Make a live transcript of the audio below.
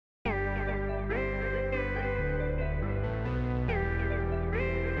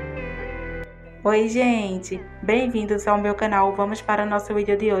Oi gente, bem-vindos ao meu canal. Vamos para o nosso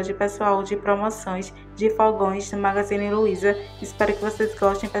vídeo de hoje, pessoal, de promoções de fogões no Magazine Luiza. Espero que vocês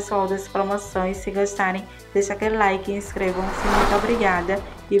gostem, pessoal, das promoções. Se gostarem, deixa aquele like e inscrevam-se. Muito obrigada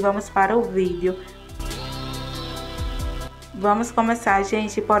e vamos para o vídeo. Vamos começar,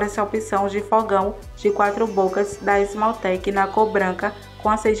 gente, por essa opção de fogão de 4 bocas da Esmaltec na cor branca com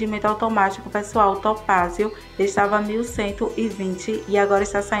acendimento automático, pessoal, topázio. Estava 1.120 e agora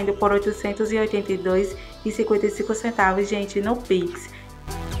está saindo por 882,55 centavos, gente, no Pix.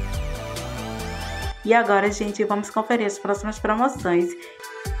 E agora, gente, vamos conferir as próximas promoções.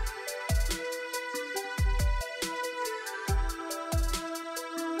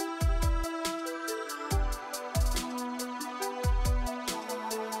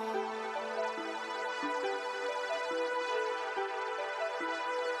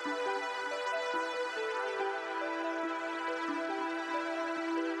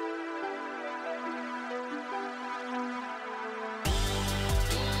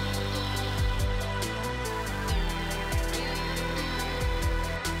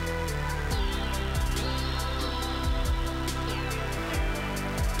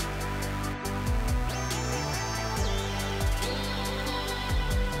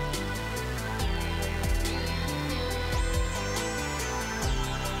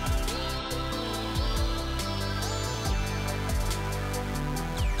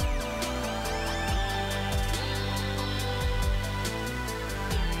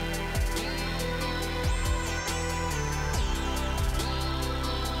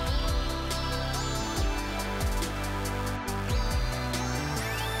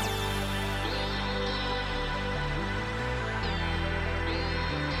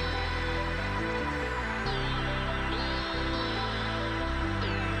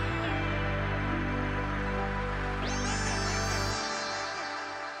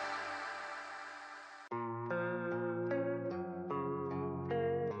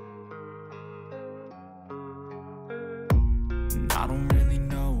 I don't really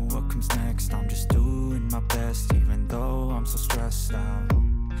know what comes next. I'm just doing my best, even though I'm so stressed out.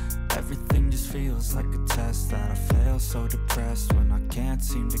 Everything just feels like a test that I fail, so depressed when I can't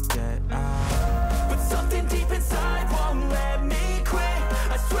seem to get out. But something deep inside won't let me quit.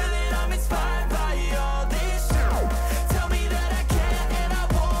 I swear that I'm inspired by all this shit. Tell me that I can and I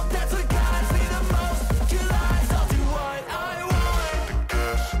won't. That's what guides me the most. Your lies, I'll do what I want.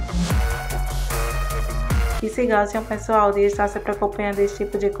 E se gostam, pessoal, de estar sempre acompanhando esse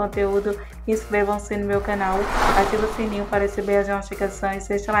tipo de conteúdo, inscrevam-se no meu canal, ative o sininho para receber as notificações,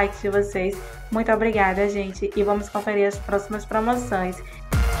 deixa o like de vocês. Muito obrigada, gente, e vamos conferir as próximas promoções.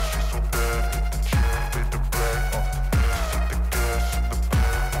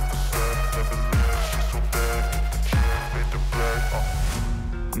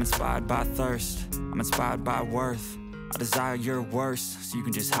 I'm inspired by thirst, I'm inspired by worth. I desire your worst, so you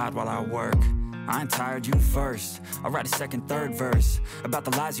can just hide while I work. I ain't tired, you first. I'll write a second, third verse about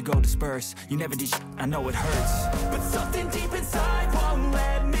the lies you go disperse. You never did shit, I know it hurts. But something deep inside won't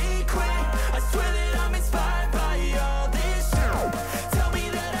let me quit. I swear that I'm inspired by all this shit. Tell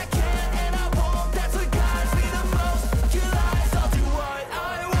me that I can and I won't. That's what guides me the most. Your lies, I'll do what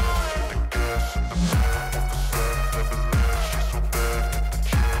I want.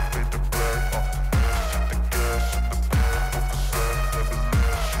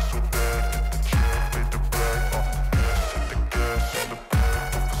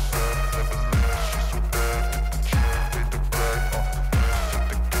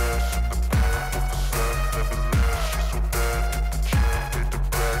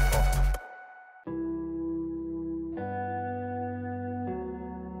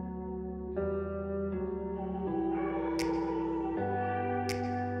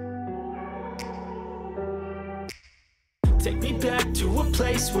 Take me back to a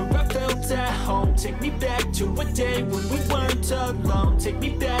place where I felt at home. Take me back to a day when we weren't alone. Take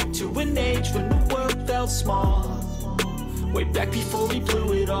me back to an age when the world felt small. Way back before we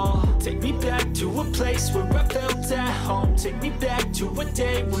blew it all. Take me back to a place where I felt at home. Take me back to a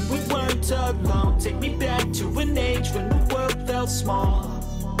day when we weren't alone. Take me back to an age when the world felt small.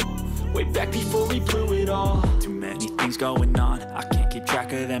 Way back before we blew it all. Too many things going on, I can't keep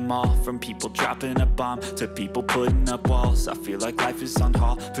track of them all. From people dropping a bomb to people putting up walls. I feel like life is on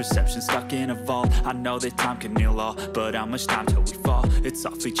hold, perception stuck in a vault. I know that time can heal all, but how much time till we fall? It's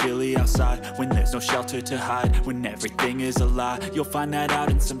awfully chilly outside, when there's no shelter to hide. When everything is a lie, you'll find that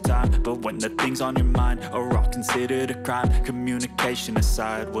out in some time. But when the things on your mind are all considered a crime, communication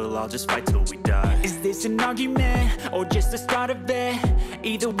aside, we'll all just fight till we die. Is this an argument, or just the start of it?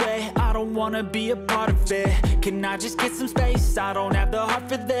 Either way, I I don't wanna be a part of it. Can I just get some space? I don't have the heart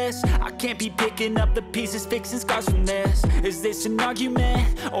for this. I can't be picking up the pieces, fixing scars from this. Is this an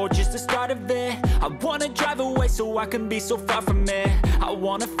argument, or just the start of it? I wanna drive away so I can be so far from it. I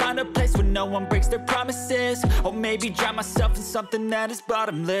wanna find a place where no one breaks their promises, or maybe drown myself in something that is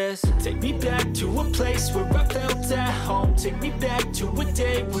bottomless. Take me back to a place where I felt at home. Take me back to a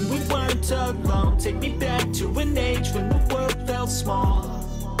day when we weren't alone. Take me back to an age when the world felt small,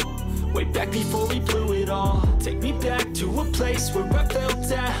 way back before we blew it all. Take me back to a place where I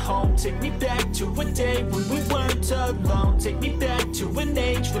felt at home. Take me back to a day when we weren't alone. Take me back to an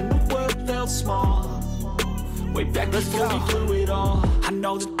age when the world felt small, way back before we blew it all. I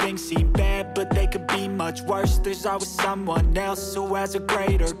know that things seem bad, but they could be much worse. There's always someone else who has a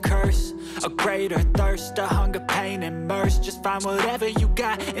greater curse, a greater thirst, a hunger, pain, and mercy. Just find whatever you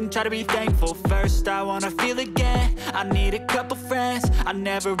got and try to be thankful first. I wanna feel again, I need a couple friends. I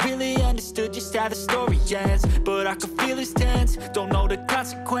never really understood just how the story ends, but I can feel it's tense, don't know the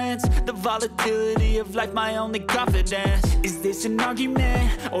consequence. The volatility of life, my only confidence. Is this an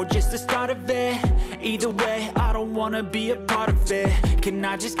argument, or just the start of it? Either way, I don't wanna be a part of it. Can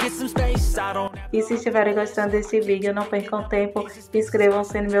I just get some space? I don't. E se estiverem gostando desse vídeo, não percam tempo,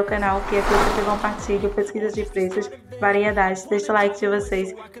 inscrevam-se no meu canal, que aqui eu sempre compartilho pesquisas de preços, variedades. Deixa o like de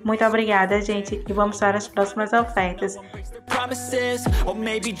vocês. Muito obrigada, gente, e vamos para as próximas ofertas. Promises, or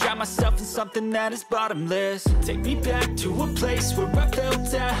maybe drown myself in something that is bottomless. Take me back to a place where I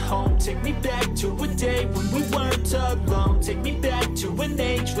felt at home. Take me back to a day when we weren't alone. Take me back to an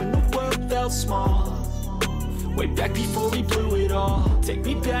age when the world felt small, way back before we blew it all. Take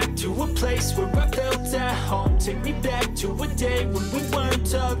me back to a place where I felt at home. Take me back to a day when we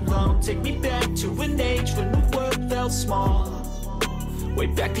weren't alone. Take me back to an age when the world felt small, way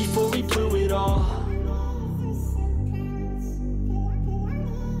back before we blew it all.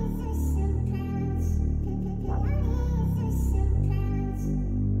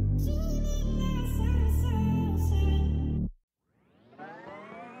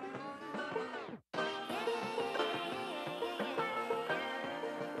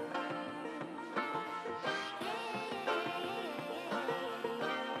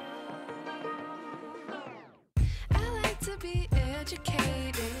 To be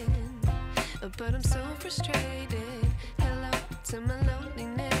educated, but I'm so frustrated. Hello to my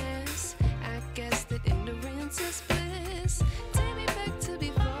loneliness. I guess that ignorance is bliss. Take me back to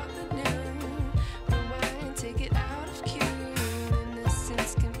before the noon. Rewind, take it out of cue.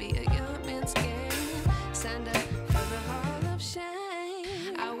 Innocence can be a young man's game. Signed up for the hall of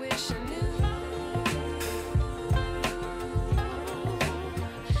shame. I wish I knew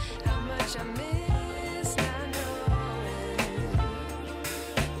how much I miss.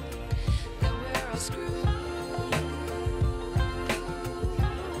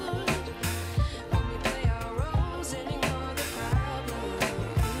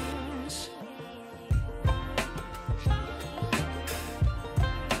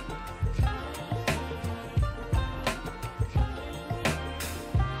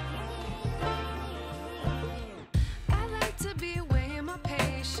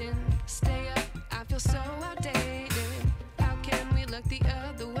 Stay up, I feel so outdated. How can we look the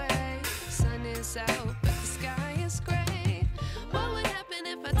other way? Sun is out, but the sky is gray. What would happen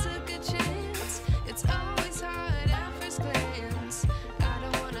if I took a chance? It's always hard at first glance. I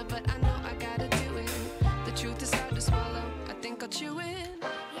don't wanna, but I know I gotta do it. The truth is hard to swallow, I think I'll chew it.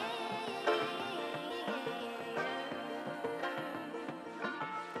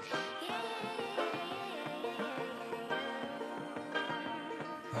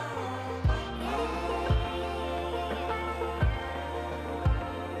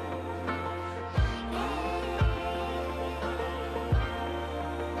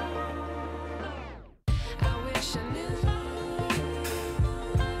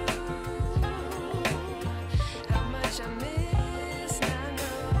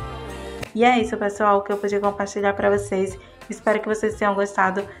 E é isso, pessoal, que eu pude compartilhar para vocês. Espero que vocês tenham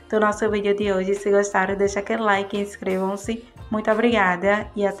gostado do nosso vídeo de hoje. Se gostaram, deixa aquele like e inscrevam-se. Muito obrigada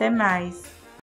e até mais!